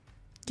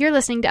You're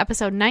listening to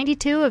episode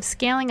 92 of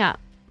Scaling Up.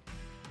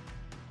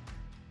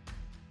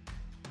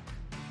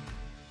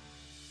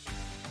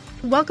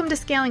 Welcome to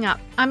Scaling Up.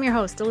 I'm your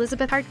host,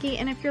 Elizabeth Hartke,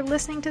 and if you're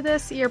listening to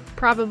this, you're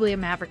probably a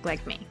maverick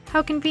like me.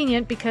 How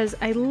convenient, because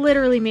I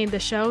literally made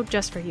the show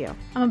just for you.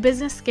 I'm a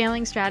business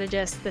scaling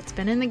strategist that's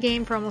been in the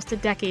game for almost a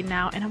decade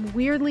now, and I'm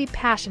weirdly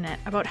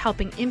passionate about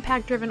helping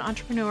impact-driven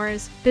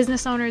entrepreneurs,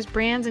 business owners,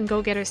 brands, and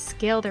go-getters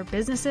scale their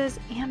businesses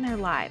and their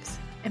lives.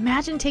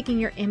 Imagine taking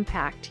your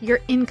impact, your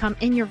income,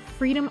 and your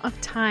freedom of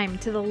time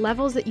to the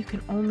levels that you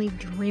can only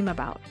dream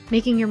about.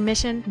 Making your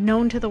mission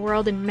known to the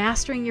world and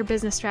mastering your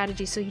business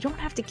strategy so you don't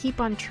have to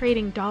keep on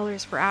trading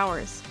dollars for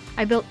hours.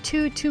 I built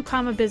two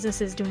comma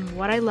businesses doing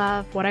what I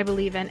love, what I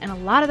believe in, and a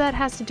lot of that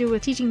has to do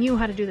with teaching you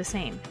how to do the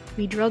same.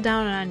 We drill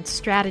down on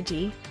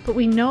strategy, but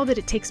we know that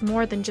it takes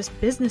more than just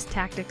business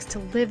tactics to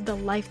live the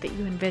life that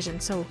you envision.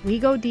 So we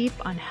go deep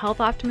on health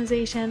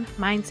optimization,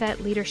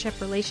 mindset, leadership,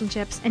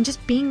 relationships, and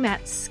just being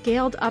that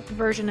scaled up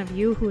version of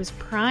you who is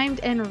primed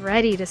and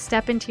ready to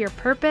step into your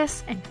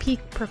purpose and peak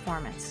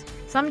performance.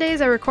 Some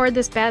days I record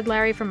this bad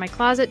Larry from my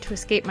closet to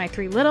escape my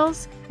three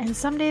littles, and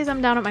some days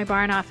I'm down at my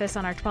barn office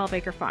on our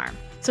 12-acre farm.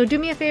 So do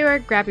me a favor,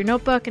 grab your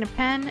notebook and a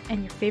pen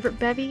and your favorite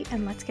bevy,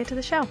 and let's get to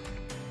the show.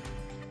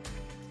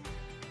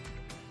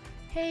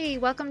 Hey,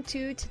 welcome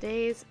to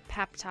today's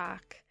pep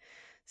talk.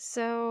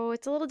 So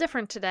it's a little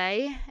different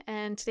today,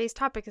 and today's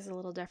topic is a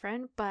little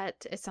different, but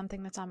it's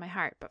something that's on my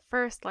heart. But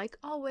first, like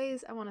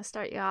always, I want to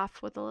start you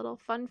off with a little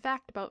fun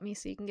fact about me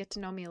so you can get to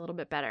know me a little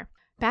bit better.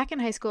 Back in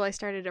high school, I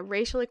started a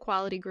racial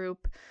equality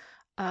group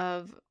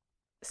of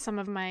some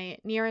of my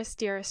nearest,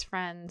 dearest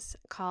friends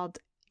called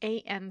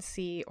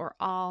ANC, or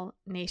All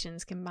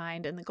Nations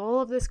Combined. And the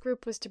goal of this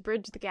group was to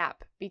bridge the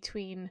gap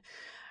between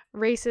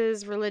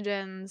races,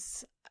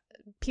 religions,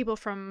 people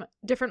from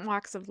different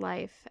walks of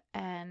life.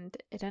 And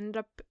it ended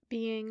up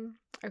being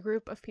a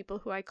group of people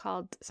who I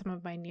called some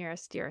of my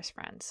nearest, dearest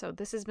friends. So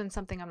this has been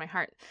something on my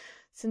heart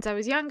since I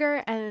was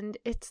younger, and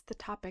it's the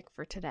topic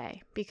for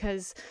today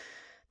because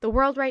the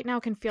world right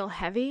now can feel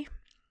heavy,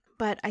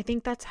 but I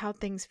think that's how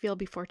things feel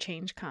before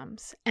change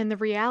comes. And the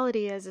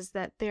reality is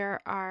that there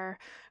are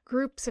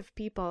groups of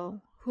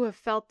people who have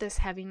felt this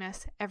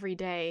heaviness every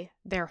day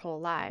their whole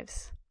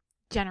lives,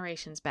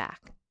 generations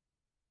back.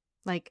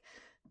 Like,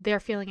 they're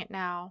feeling it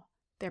now.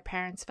 Their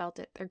parents felt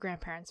it. Their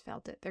grandparents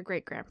felt it. Their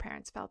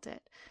great-grandparents felt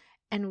it.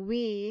 And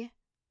we,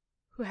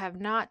 who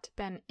have not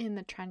been in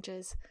the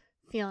trenches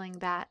feeling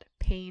that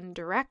pain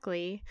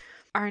directly,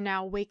 are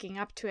now waking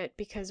up to it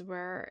because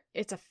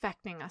it's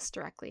affecting us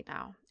directly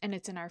now. And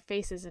it's in our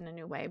faces in a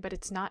new way, but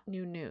it's not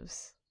new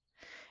news.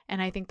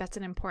 And I think that's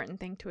an important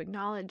thing to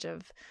acknowledge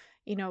of,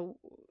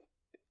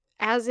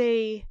 as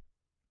a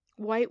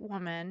white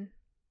woman,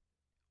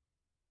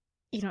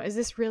 is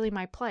this really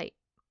my plight?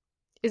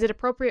 Is it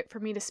appropriate for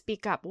me to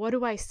speak up? What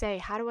do I say?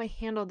 How do I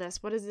handle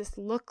this? What does this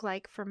look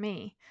like for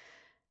me?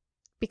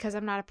 Because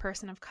I'm not a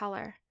person of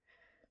color.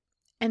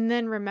 And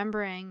then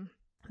remembering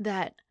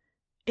that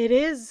it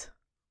is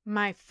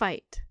my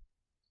fight.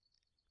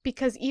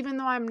 Because even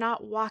though I'm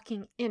not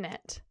walking in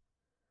it,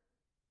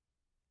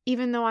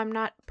 even though I'm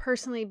not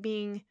personally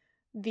being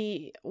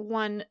the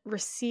one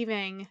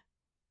receiving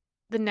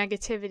the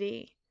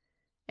negativity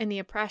and the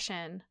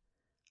oppression,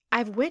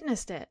 I've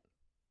witnessed it.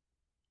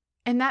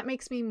 And that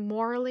makes me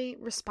morally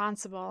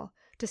responsible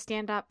to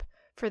stand up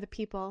for the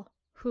people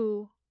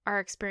who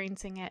are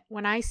experiencing it.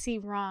 When I see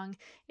wrong,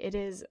 it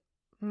is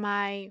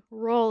my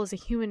role as a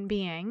human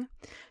being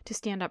to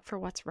stand up for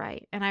what's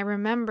right. And I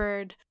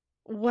remembered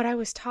what I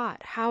was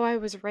taught, how I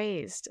was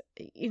raised,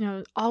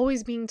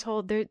 always being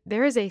told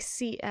there is a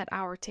seat at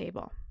our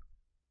table.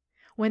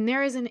 When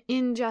there is an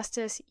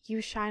injustice,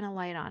 you shine a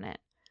light on it.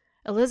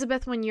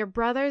 Elizabeth, when your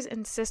brothers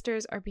and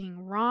sisters are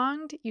being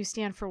wronged, you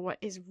stand for what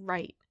is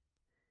right.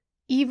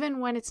 Even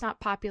when it's not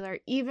popular,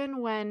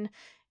 even when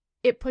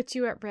it puts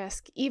you at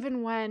risk,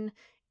 even when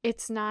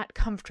it's not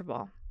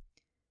comfortable.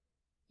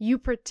 You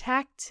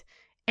protect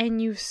and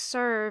you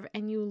serve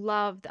and you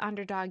love the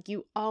underdog.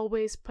 You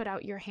always put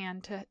out your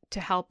hand to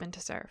help and to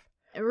serve.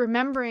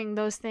 Remembering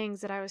those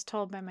things that I was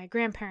told by my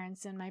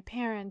grandparents and my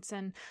parents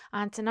and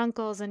aunts and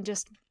uncles, and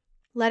just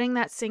letting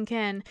that sink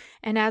in.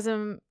 And as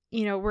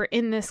we're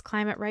in this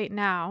climate right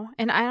now,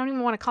 and I don't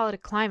even want to call it a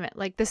climate.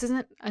 Like, this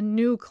isn't a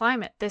new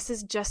climate. This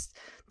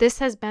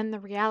has been the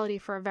reality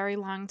for a very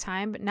long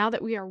time. But now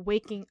that we are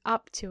waking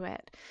up to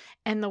it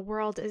and the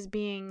world is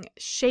being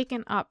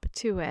shaken up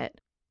to it,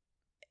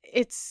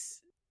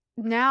 it's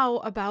now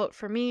about,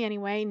 for me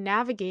anyway,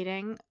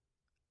 navigating,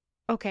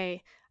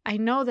 okay, I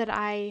know that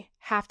I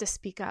have to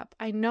speak up.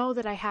 I know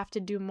that I have to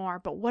do more,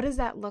 but what does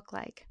that look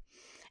like?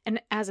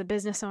 And as a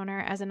business owner,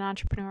 as an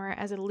entrepreneur,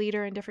 as a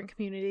leader in different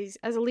communities,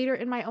 as a leader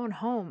in my own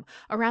home,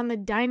 around the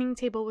dining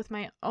table with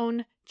my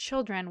own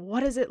children,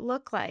 what does it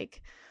look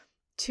like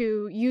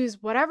to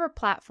use whatever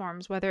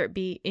platforms, whether it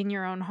be in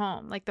your own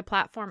home, like the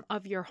platform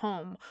of your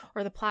home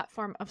or the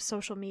platform of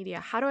social media?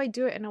 How do I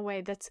do it in a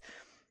way that's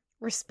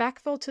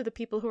respectful to the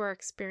people who are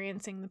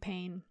experiencing the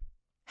pain,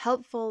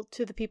 helpful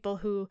to the people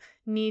who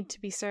need to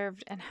be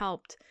served and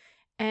helped,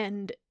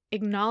 and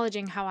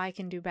acknowledging how I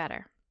can do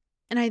better.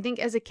 And I think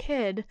as a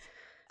kid,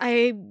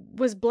 I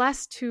was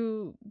blessed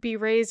to be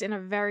raised in a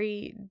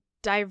very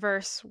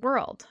diverse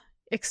world,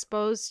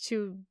 exposed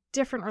to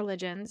different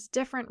religions,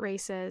 different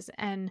races,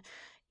 and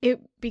it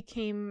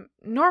became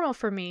normal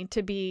for me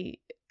to be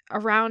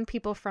around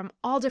people from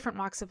all different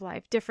walks of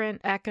life, different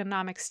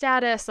economic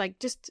status. Like,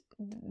 just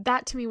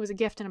that to me was a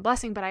gift and a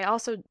blessing, but I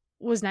also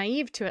was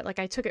naive to it. Like,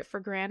 I took it for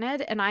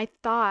granted, and I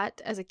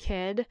thought as a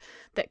kid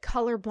that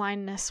color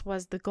blindness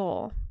was the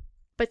goal.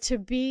 But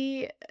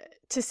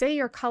to say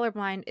you're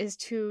colorblind is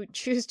to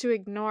choose to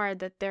ignore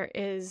that there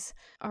is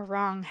a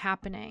wrong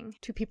happening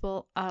to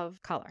people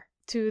of color,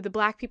 to the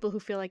Black people who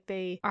feel like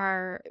they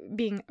are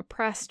being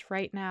oppressed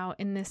right now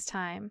in this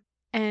time.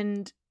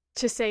 And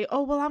to say,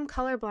 oh, well, I'm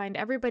colorblind,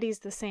 everybody's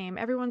the same,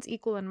 everyone's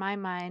equal in my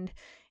mind,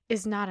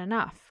 is not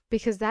enough,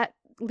 because that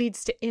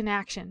leads to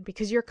inaction,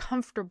 because you're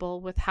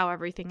comfortable with how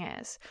everything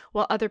is,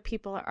 while other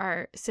people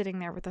are sitting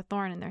there with a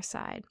thorn in their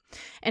side.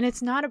 And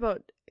it's not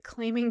about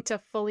claiming to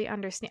fully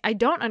understand. I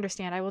don't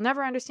understand. I will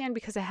never understand,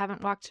 because I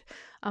haven't walked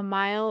a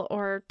mile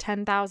or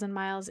 10,000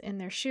 miles in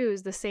their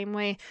shoes, the same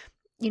way,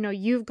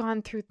 you've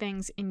gone through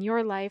things in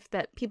your life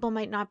that people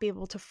might not be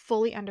able to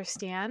fully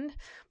understand,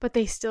 but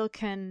they still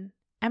can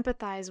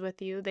empathize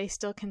with you. They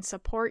still can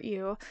support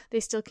you. They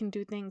still can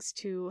do things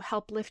to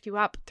help lift you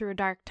up through a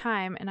dark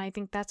time. And I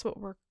think that's what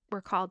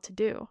we're called to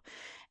do.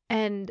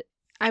 And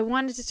I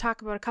wanted to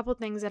talk about a couple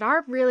things that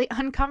are really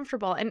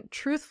uncomfortable and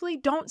truthfully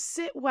don't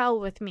sit well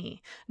with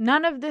me.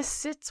 None of this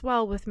sits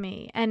well with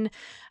me. And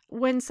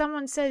when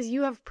someone says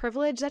you have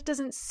privilege, that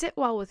doesn't sit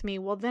well with me.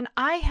 Well, then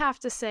I have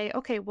to say,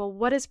 okay, well,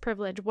 what is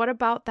privilege? What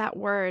about that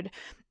word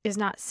is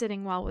not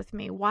sitting well with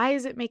me? Why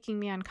is it making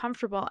me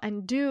uncomfortable?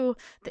 And do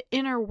the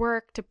inner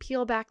work to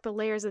peel back the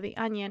layers of the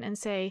onion and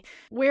say,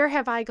 where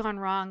have I gone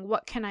wrong?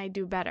 What can I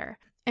do better?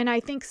 And I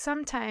think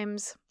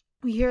sometimes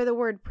we hear the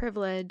word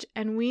privilege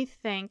and we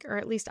think, or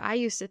at least I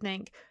used to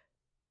think,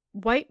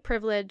 white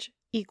privilege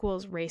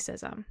equals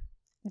racism.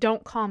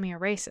 Don't call me a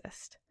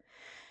racist.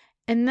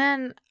 And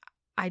then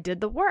I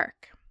did the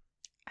work.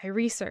 I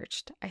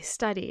researched, I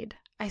studied,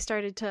 I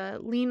started to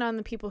lean on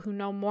the people who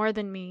know more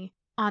than me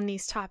on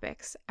these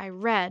topics. I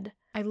read,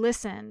 I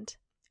listened,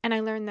 and I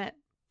learned that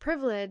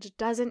privilege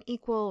doesn't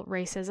equal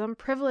racism.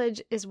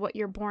 Privilege is what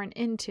you're born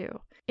into.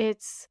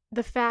 It's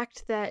the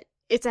fact that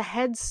it's a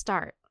head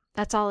start.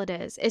 That's all it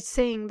is. It's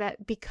saying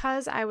that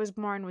because I was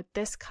born with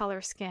this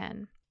color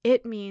skin,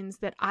 it means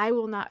that I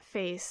will not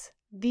face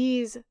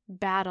these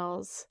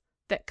battles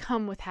that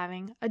come with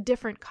having a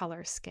different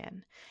color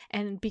skin.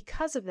 And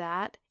because of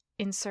that,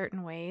 in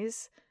certain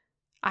ways,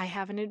 I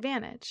have an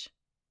advantage.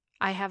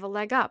 I have a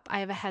leg up. I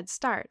have a head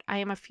start. I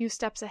am a few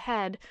steps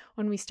ahead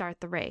when we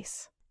start the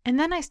race. And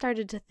then I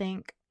started to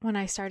think, when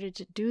I started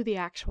to do the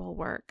actual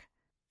work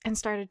and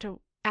started to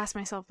ask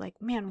myself,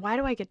 like, man, why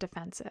do I get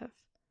defensive?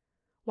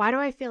 Why do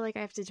I feel like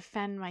I have to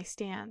defend my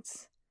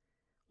stance?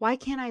 Why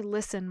can't I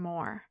listen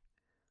more?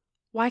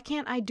 Why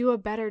can't I do a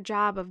better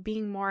job of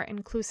being more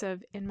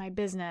inclusive in my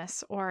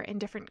business or in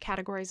different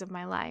categories of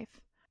my life?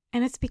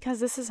 And it's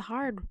because this is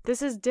hard.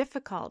 This is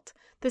difficult.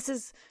 This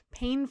is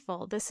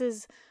painful. This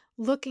is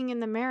looking in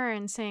the mirror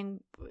and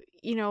saying,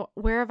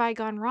 where have I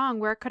gone wrong?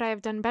 Where could I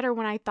have done better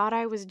when I thought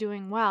I was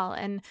doing well?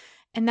 And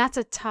that's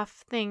a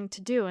tough thing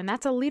to do. And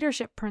that's a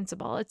leadership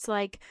principle. It's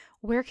like,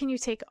 where can you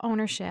take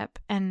ownership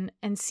and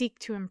seek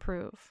to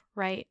improve,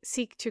 right?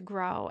 Seek to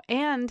grow.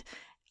 And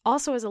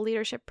also as a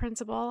leadership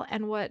principle,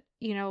 and what,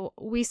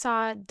 we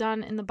saw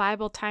done in the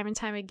Bible time and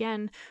time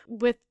again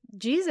with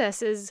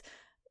Jesus, is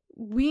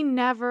we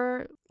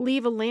never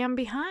leave a lamb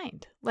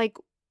behind. Like,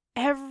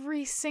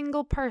 every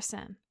single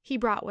person he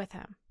brought with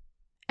him.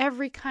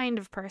 Every kind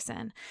of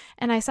person.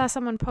 And I saw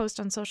someone post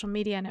on social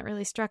media and it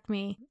really struck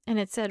me. And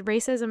it said,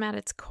 racism at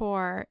its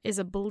core is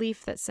a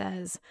belief that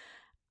says,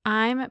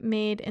 I'm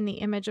made in the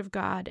image of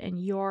God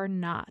and you're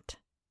not.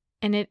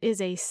 And it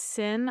is a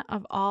sin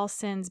of all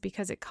sins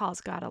because it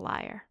calls God a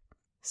liar.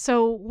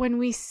 So when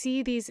we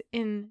see these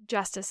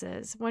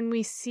injustices, when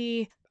we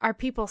see our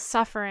people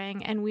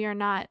suffering and we are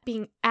not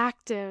being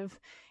active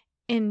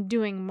in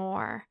doing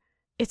more,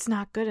 it's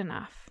not good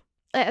enough.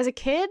 As a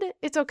kid,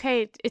 it's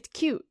okay. It's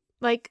cute.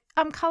 Like,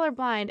 I'm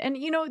colorblind. And,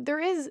 there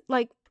is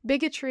like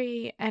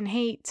bigotry and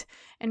hate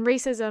and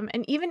racism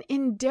and even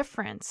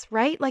indifference,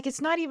 right? Like,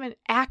 it's not even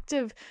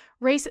active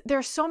race. There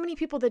are so many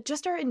people that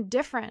just are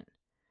indifferent.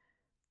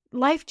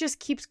 Life just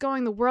keeps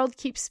going. The world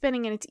keeps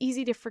spinning, and it's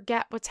easy to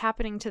forget what's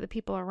happening to the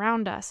people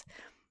around us.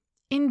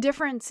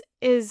 Indifference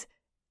is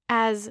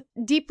as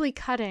deeply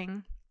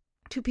cutting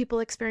to people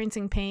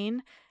experiencing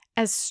pain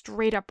as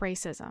straight up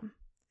racism.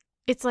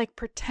 It's like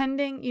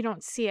pretending you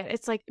don't see it.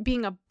 It's like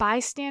being a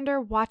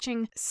bystander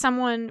watching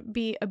someone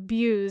be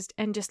abused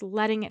and just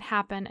letting it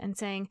happen and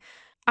saying,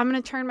 I'm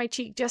going to turn my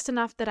cheek just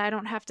enough that I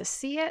don't have to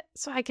see it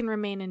so I can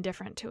remain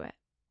indifferent to it.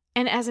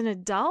 And as an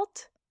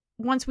adult,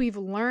 once we've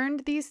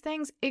learned these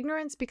things,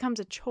 ignorance becomes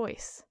a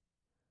choice.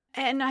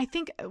 And I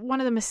think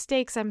one of the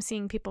mistakes I'm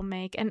seeing people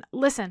make, and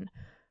listen,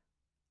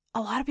 a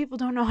lot of people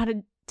don't know how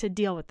to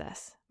deal with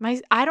this.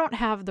 I don't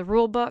have the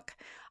rule book.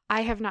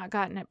 I have not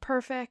gotten it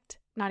perfect,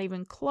 not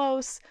even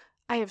close.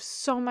 I have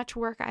so much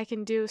work I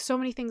can do, so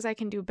many things I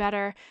can do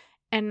better,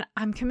 and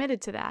I'm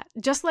committed to that.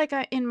 Just like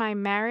in my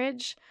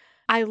marriage,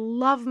 I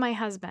love my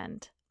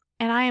husband,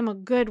 and I am a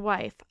good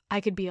wife.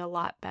 I could be a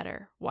lot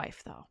better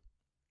wife, though.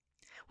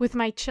 With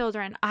my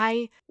children,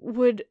 I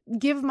would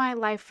give my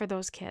life for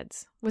those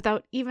kids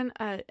without even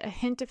a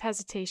hint of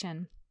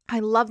hesitation.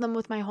 I love them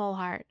with my whole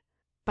heart,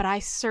 but I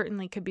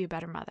certainly could be a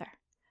better mother.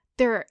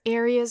 There are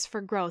areas for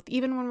growth.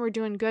 Even when we're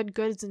doing good,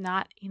 good's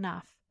not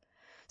enough.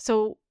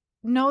 So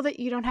know that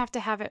you don't have to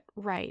have it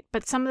right.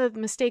 But some of the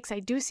mistakes I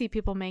do see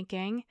people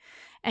making,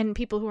 and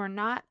people who are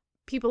not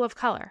people of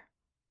color,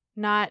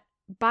 not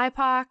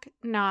BIPOC,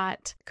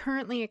 not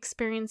currently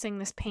experiencing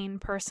this pain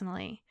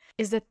personally,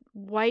 is that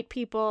white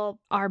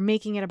people are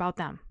making it about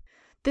them.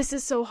 This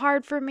is so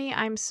hard for me.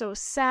 I'm so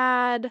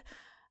sad.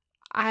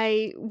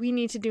 We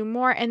need to do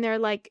more. And they're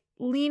like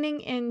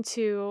leaning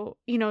into,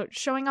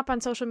 showing up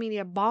on social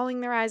media,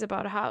 bawling their eyes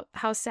about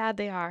how sad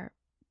they are,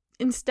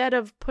 instead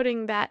of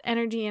putting that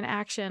energy and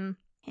action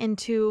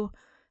into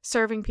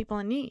serving people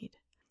in need.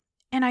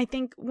 And I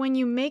think when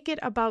you make it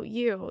about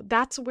you,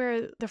 that's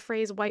where the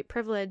phrase white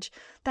privilege,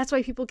 that's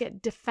why people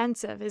get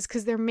defensive, is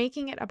because they're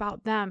making it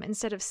about them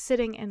instead of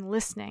sitting and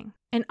listening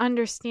and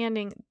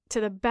understanding to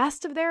the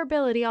best of their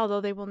ability,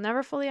 although they will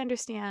never fully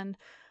understand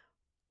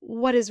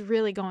what is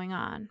really going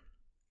on.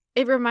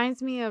 It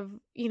reminds me of,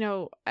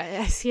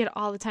 I see it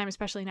all the time,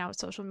 especially now with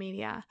social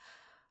media.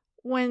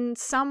 When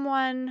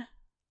someone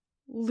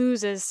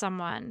loses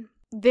someone,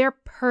 their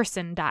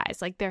person dies,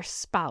 like their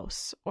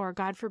spouse, or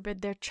God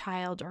forbid, their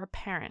child or a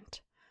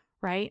parent,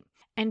 right?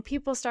 And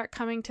people start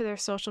coming to their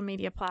social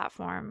media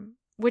platform,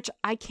 which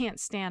I can't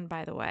stand,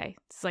 by the way.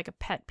 It's like a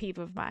pet peeve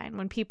of mine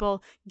when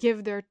people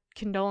give their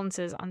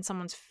condolences on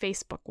someone's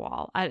Facebook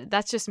wall.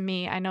 That's just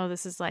me. I know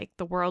this is like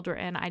the world we're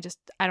in. I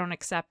don't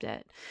accept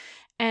it.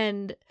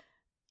 And,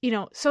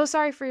 so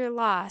sorry for your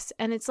loss.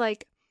 And it's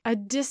like a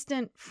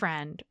distant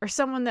friend or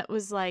someone that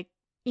was like,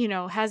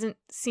 hasn't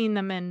seen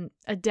them in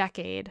a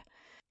decade.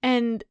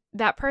 And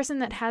that person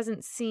that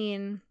hasn't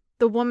seen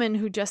the woman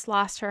who just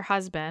lost her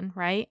husband,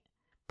 right,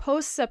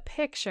 posts a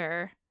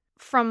picture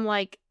from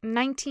like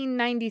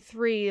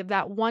 1993 of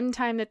that one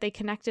time that they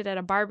connected at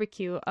a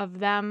barbecue of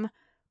them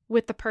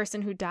with the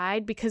person who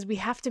died, because we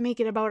have to make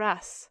it about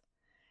us.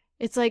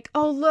 It's like,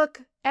 oh,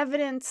 look,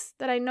 evidence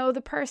that I know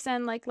the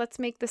person, like, let's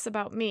make this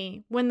about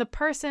me. When the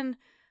person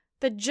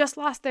that just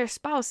lost their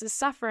spouse is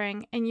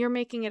suffering and you're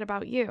making it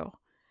about you.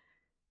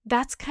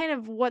 That's kind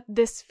of what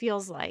this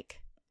feels like.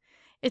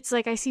 It's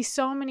like I see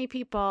so many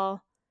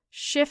people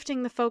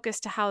shifting the focus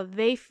to how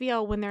they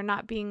feel when they're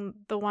not being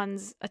the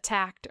ones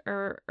attacked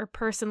or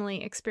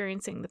personally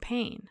experiencing the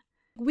pain.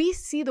 We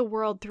see the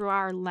world through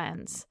our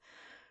lens,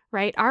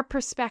 right? Our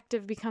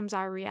perspective becomes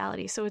our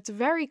reality. So it's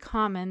very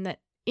common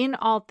that in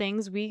all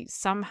things we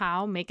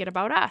somehow make it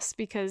about us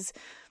because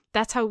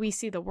that's how we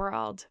see the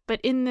world. But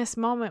in this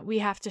moment, we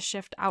have to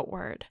shift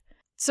outward.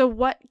 So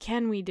what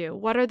can we do?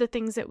 What are the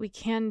things that we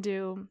can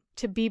do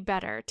to be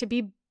better, to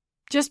be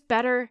just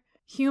better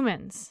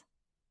humans,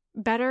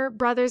 better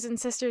brothers and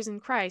sisters in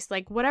Christ,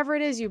 like whatever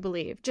it is you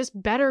believe,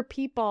 just better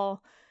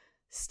people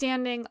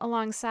standing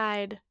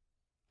alongside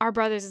our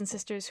brothers and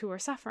sisters who are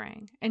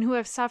suffering and who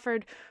have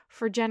suffered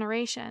for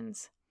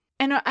generations.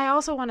 And I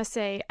also want to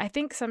say, I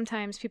think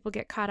sometimes people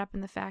get caught up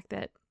in the fact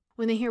that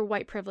when they hear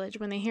white privilege,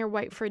 when they hear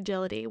white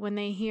fragility, when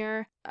they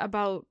hear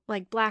about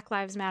like Black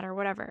Lives Matter,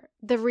 whatever,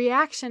 the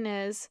reaction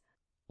is,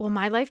 well,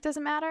 my life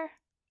doesn't matter,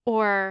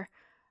 or,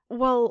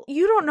 well,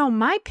 you don't know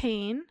my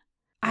pain.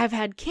 I've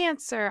had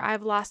cancer,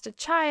 I've lost a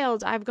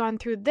child, I've gone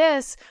through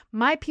this,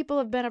 my people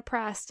have been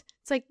oppressed.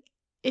 It's like,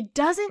 it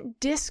doesn't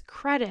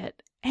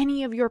discredit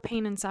any of your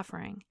pain and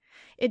suffering.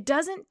 It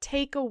doesn't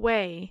take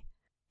away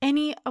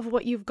any of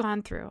what you've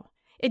gone through.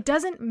 It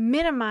doesn't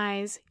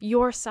minimize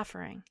your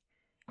suffering.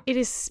 It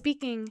is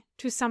speaking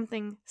to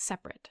something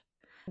separate.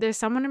 There's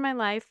someone in my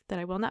life that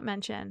I will not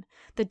mention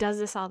that does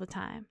this all the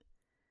time.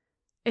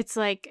 It's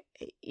like,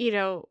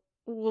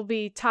 we'll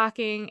be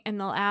talking and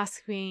they'll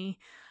ask me,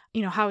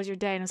 how was your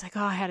day? And I was like,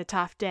 oh, I had a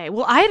tough day.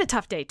 Well, I had a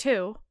tough day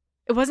too.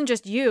 It wasn't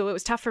just you. It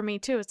was tough for me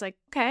too. It's like,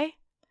 okay.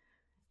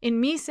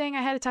 In me saying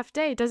I had a tough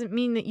day, it doesn't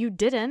mean that you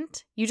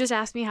didn't. You just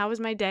asked me how was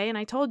my day and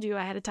I told you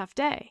I had a tough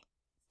day.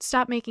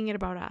 Stop making it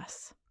about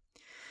us.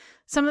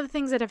 Some of the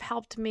things that have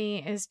helped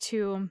me is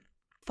to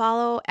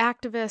follow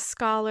activists,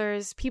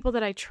 scholars, people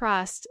that I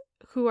trust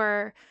who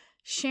are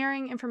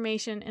sharing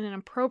information in an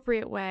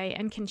appropriate way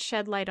and can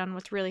shed light on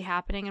what's really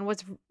happening and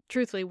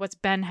what's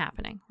been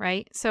happening,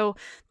 right? So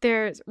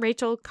there's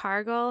Rachel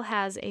Cargill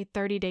has a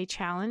 30-day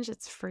challenge.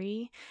 It's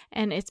free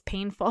and it's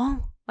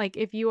painful. Like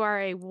if you are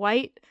a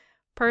white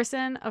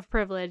person of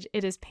privilege,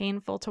 it is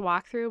painful to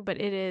walk through, but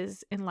it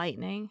is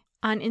enlightening.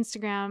 On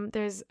Instagram,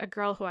 there's a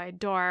girl who I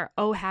adore,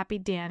 Oh Happy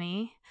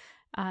Dani.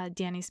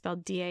 Dani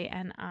spelled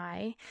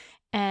D-A-N-I.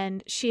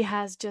 And she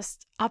has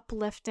just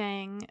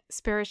uplifting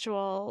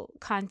spiritual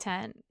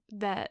content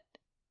that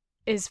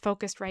is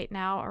focused right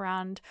now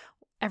around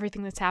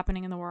everything that's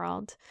happening in the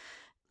world.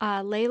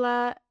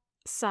 Layla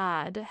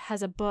Saad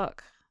has a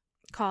book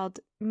called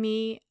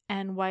Me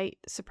and White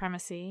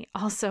Supremacy,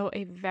 also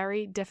a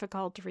very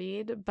difficult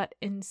read, but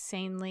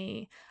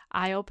insanely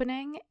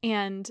eye-opening.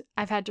 And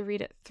I've had to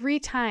read it 3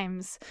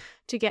 times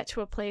to get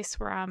to a place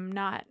where I'm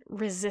not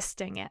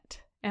resisting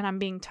it and I'm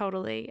being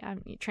totally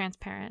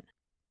transparent.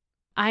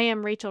 I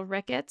am Rachel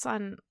Ricketts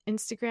on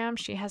Instagram.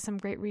 She has some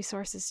great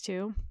resources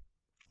too.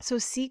 So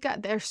seek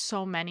out, there's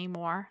so many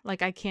more.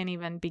 Like I can't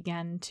even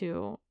begin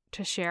to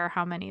share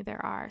how many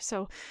there are.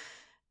 So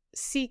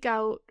seek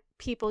out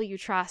people you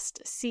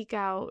trust, seek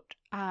out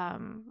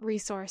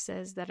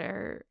resources that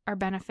are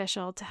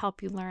beneficial to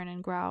help you learn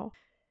and grow.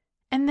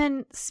 And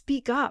then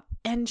speak up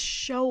and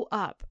show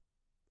up.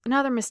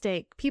 Another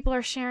mistake, people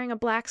are sharing a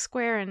black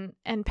square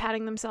and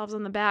patting themselves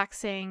on the back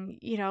saying,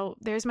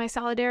 there's my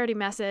solidarity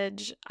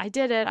message. I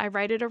did it. I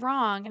righted a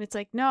wrong. And it's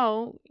like,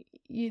 no,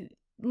 you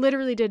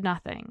literally did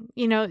nothing.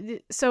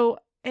 So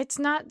it's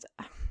not,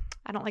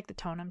 I don't like the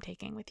tone I'm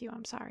taking with you.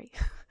 I'm sorry.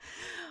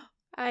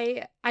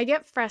 I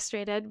get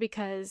frustrated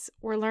because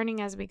we're learning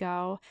as we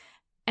go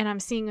and I'm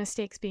seeing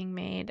mistakes being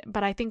made.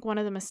 But I think one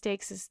of the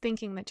mistakes is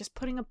thinking that just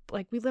putting up,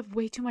 we live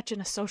way too much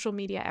in a social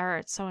media era.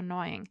 It's so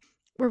annoying,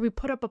 where we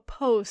put up a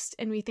post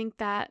and we think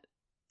that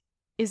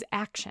is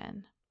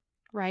action,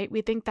 right?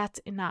 We think that's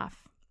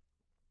enough.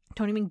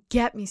 Don't even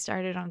get me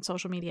started on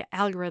social media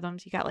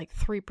algorithms. You got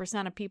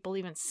 3% of people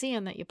even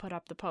seeing that you put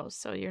up the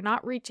post. So you're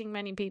not reaching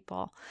many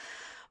people.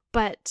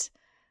 But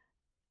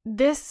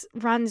this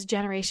runs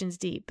generations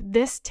deep.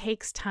 This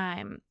takes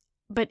time.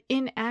 But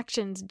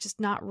inaction's just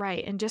not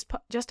right. And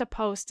just a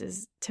post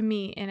is, to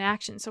me,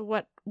 inaction. So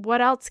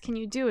what else can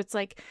you do? It's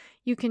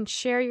you can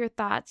share your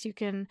thoughts. You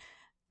can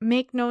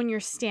make known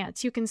your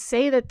stance. You can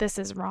say that this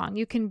is wrong.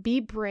 You can be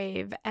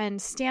brave and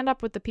stand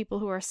up with the people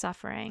who are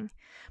suffering.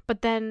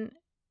 But then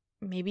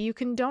maybe you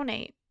can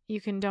donate. You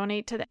can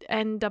donate to the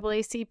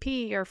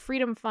NAACP or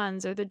Freedom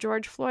Funds or the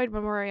George Floyd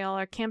Memorial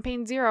or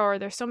Campaign Zero, or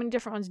there's so many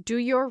different ones. Do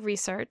your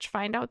research.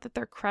 Find out that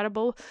they're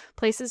credible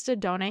places to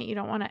donate. You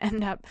don't want to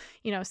end up,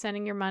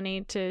 sending your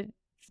money to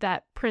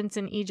that prince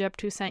in Egypt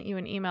who sent you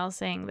an email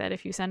saying that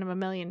if you send him $1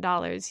 million,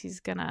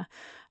 he's going to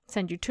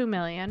send you $2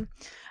 million.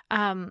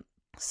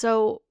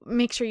 So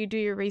make sure you do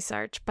your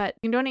research, but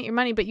you can donate your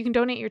money, but you can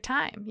donate your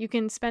time. You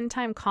can spend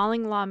time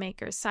calling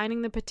lawmakers,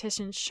 signing the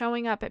petitions,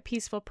 showing up at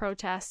peaceful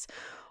protests,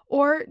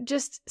 or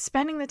just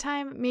spending the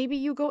time. Maybe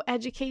you go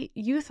educate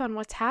youth on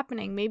what's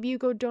happening. Maybe you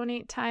go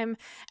donate time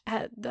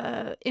at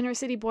the inner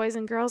city boys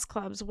and girls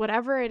clubs,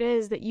 whatever it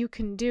is that you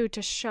can do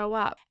to show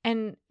up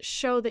and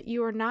show that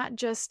you are not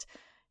just,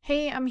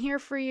 hey, I'm here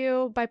for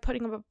you by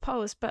putting up a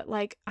post, but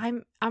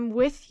I'm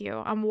with you.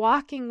 I'm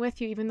walking with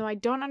you. Even though I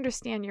don't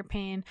understand your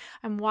pain,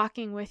 I'm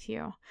walking with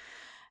you.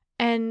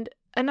 And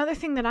another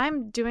thing that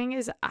I'm doing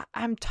is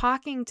I'm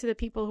talking to the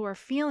people who are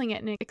feeling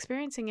it and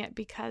experiencing it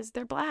because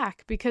they're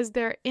Black, because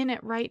they're in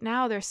it right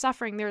now. They're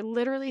suffering. They're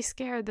literally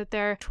scared that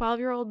their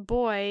 12-year-old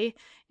boy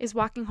is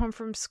walking home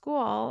from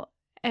school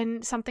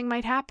and something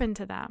might happen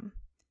to them.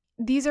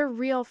 These are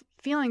real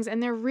feelings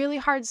and they're really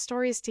hard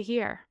stories to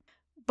hear.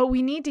 But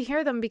we need to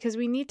hear them because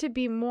we need to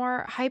be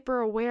more hyper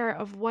aware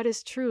of what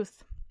is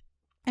truth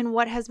and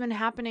what has been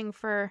happening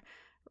for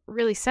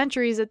really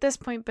centuries at this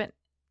point, but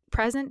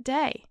present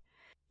day.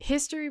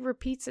 History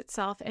repeats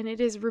itself and it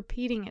is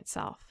repeating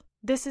itself.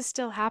 This is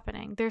still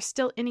happening. There's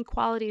still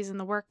inequalities in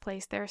the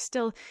workplace. There are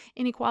still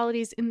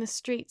inequalities in the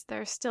streets.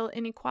 There are still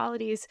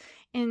inequalities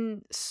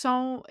in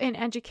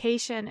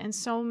education in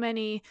so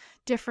many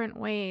different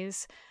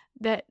ways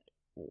that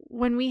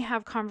when we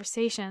have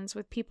conversations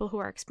with people who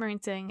are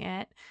experiencing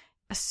it,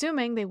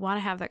 assuming they want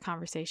to have that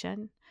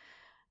conversation,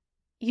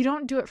 you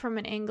don't do it from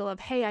an angle of,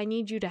 hey, I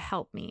need you to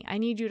help me. I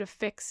need you to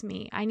fix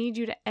me. I need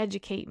you to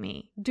educate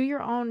me. Do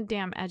your own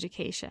damn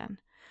education.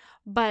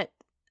 But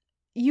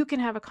you can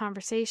have a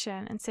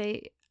conversation and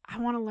say, I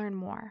want to learn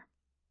more.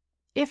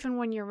 If and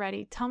when you're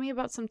ready, tell me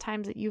about some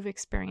times that you've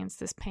experienced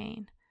this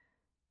pain.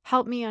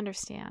 Help me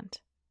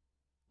understand.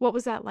 What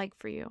was that like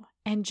for you?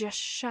 And just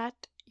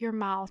shut your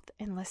mouth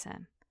and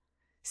listen.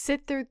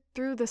 Sit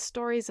through the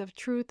stories of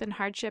truth and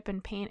hardship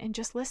and pain and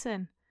just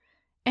listen.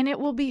 And it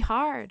will be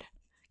hard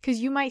because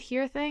you might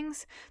hear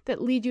things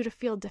that lead you to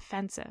feel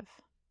defensive.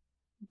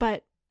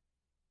 But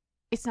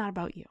it's not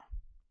about you.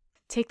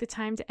 Take the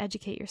time to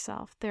educate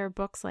yourself. There are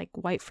books like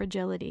White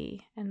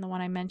Fragility and the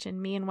one I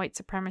mentioned, Me and White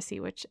Supremacy,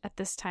 which at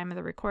this time of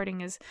the recording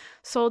is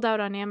sold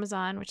out on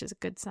Amazon, which is a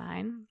good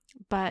sign,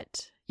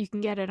 but you can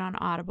get it on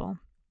Audible.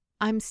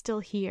 I'm Still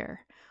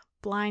Here,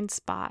 Blind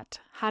Spot,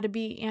 How to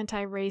Be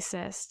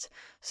Anti-Racist.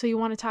 So you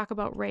want to talk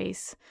about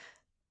race.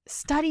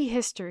 Study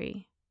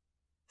history.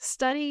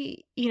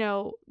 Study,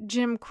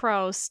 Jim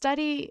Crow.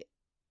 Study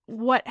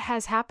what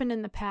has happened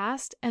in the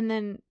past and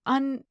then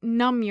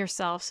unnumb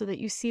yourself so that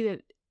you see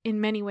that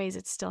in many ways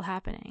it's still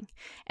happening.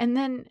 And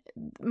then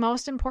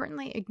most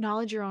importantly,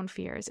 acknowledge your own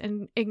fears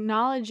and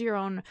acknowledge your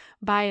own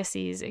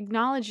biases,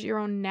 acknowledge your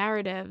own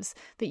narratives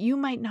that you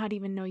might not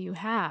even know you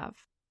have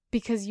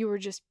because you were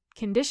just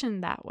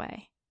conditioned that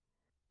way.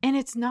 And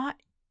it's not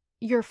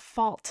your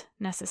fault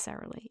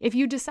necessarily. If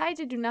you decide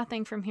to do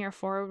nothing from here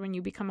forward when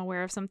you become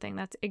aware of something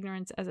that's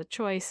ignorance as a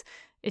choice,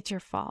 it's your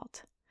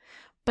fault.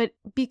 But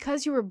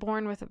because you were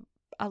born with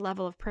a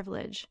level of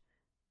privilege,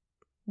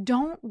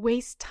 don't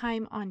waste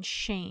time on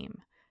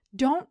shame.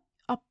 Don't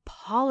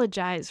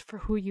apologize for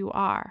who you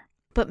are,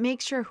 but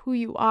make sure who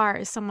you are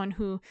is someone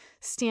who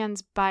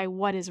stands by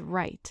what is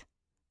right.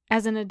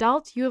 As an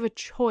adult, you have a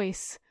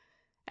choice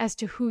as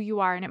to who you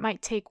are, and it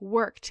might take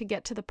work to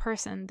get to the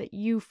person that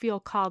you feel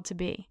called to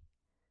be.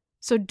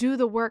 So do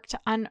the work to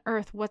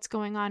unearth what's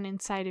going on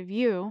inside of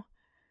you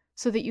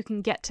so that you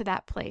can get to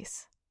that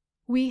place.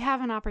 We have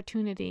an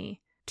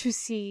opportunity to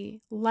see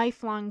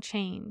lifelong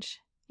change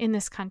in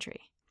this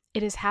country.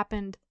 It has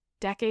happened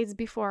decades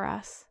before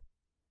us.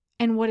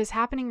 And what is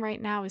happening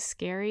right now is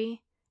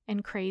scary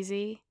and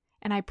crazy.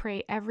 And I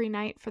pray every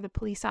night for the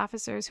police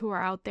officers who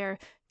are out there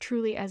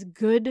truly as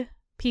good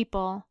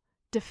people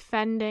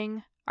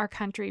defending our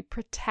country,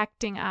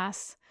 protecting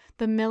us,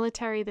 the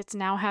military that's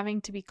now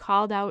having to be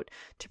called out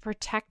to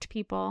protect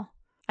people.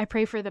 I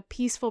pray for the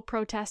peaceful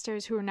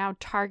protesters who are now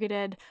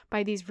targeted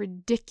by these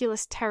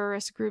ridiculous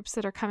terrorist groups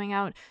that are coming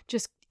out,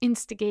 just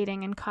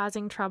instigating and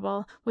causing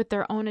trouble with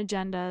their own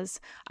agendas.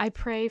 I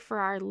pray for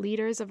our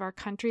leaders of our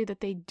country that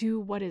they do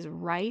what is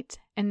right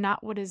and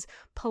not what is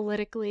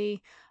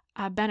politically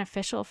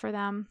beneficial for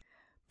them.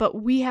 But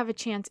we have a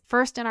chance,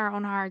 first in our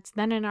own hearts,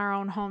 then in our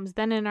own homes,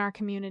 then in our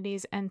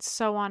communities, and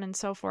so on and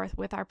so forth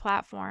with our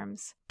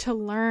platforms, to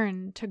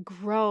learn, to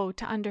grow,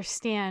 to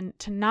understand,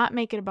 to not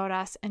make it about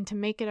us, and to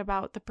make it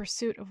about the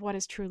pursuit of what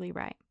is truly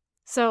right.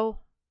 So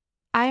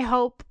I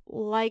hope,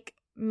 like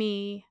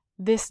me,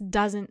 this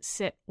doesn't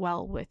sit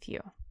well with you.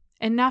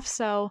 Enough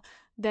so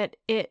that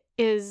it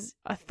is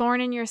a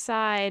thorn in your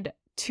side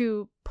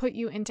to put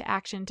you into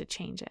action to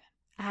change it.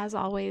 As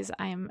always,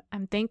 I'm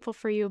thankful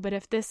for you, but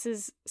if this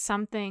is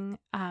something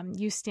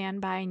you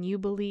stand by and you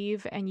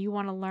believe and you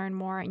want to learn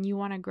more and you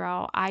want to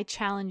grow, I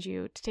challenge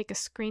you to take a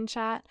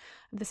screenshot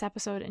of this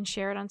episode and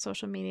share it on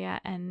social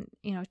media and,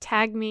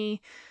 tag me,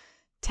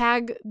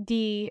 tag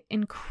the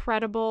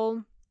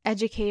incredible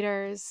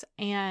educators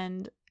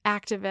and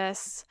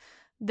activists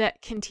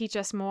that can teach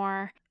us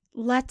more.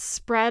 Let's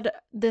spread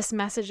this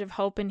message of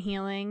hope and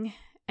healing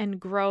and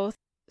growth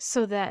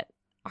so that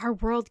our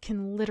world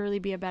can literally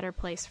be a better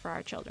place for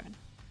our children.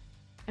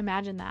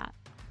 Imagine that.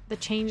 The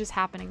change is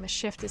happening. The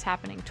shift is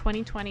happening.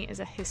 2020 is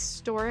a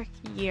historic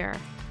year.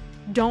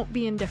 Don't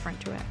be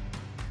indifferent to it.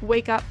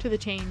 Wake up to the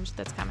change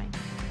that's coming.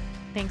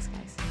 Thanks,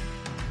 guys.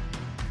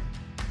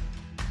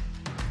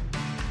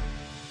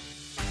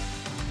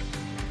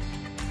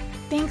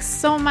 Thanks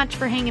so much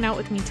for hanging out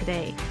with me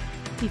today.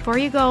 Before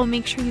you go,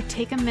 make sure you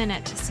take a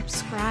minute to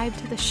subscribe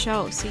to the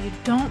show so you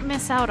don't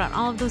miss out on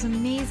all of those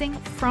amazing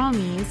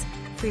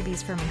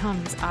freebies for my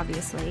homies,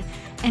 obviously,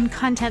 and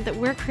content that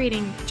we're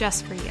creating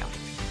just for you.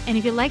 And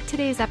if you like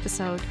today's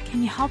episode,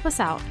 can you help us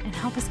out and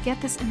help us get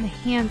this in the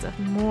hands of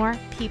more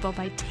people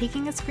by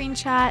taking a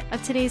screenshot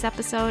of today's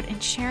episode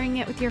and sharing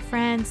it with your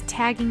friends,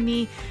 tagging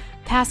me,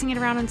 passing it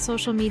around on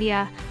social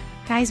media?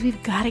 Guys,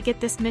 we've got to get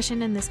this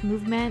mission and this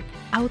movement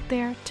out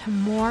there to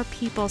more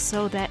people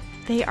so that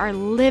they are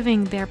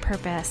living their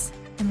purpose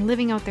and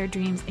living out their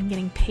dreams and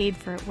getting paid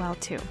for it well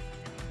too.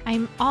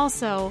 I'm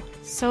also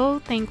so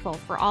thankful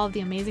for all of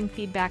the amazing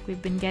feedback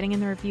we've been getting in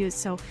the reviews.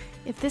 So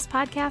if this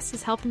podcast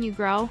is helping you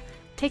grow,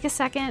 take a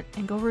second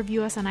and go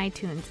review us on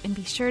iTunes, and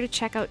be sure to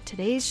check out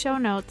today's show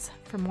notes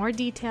for more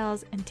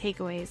details and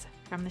takeaways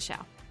from the show.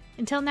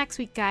 Until next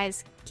week,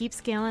 guys, keep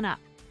scaling up.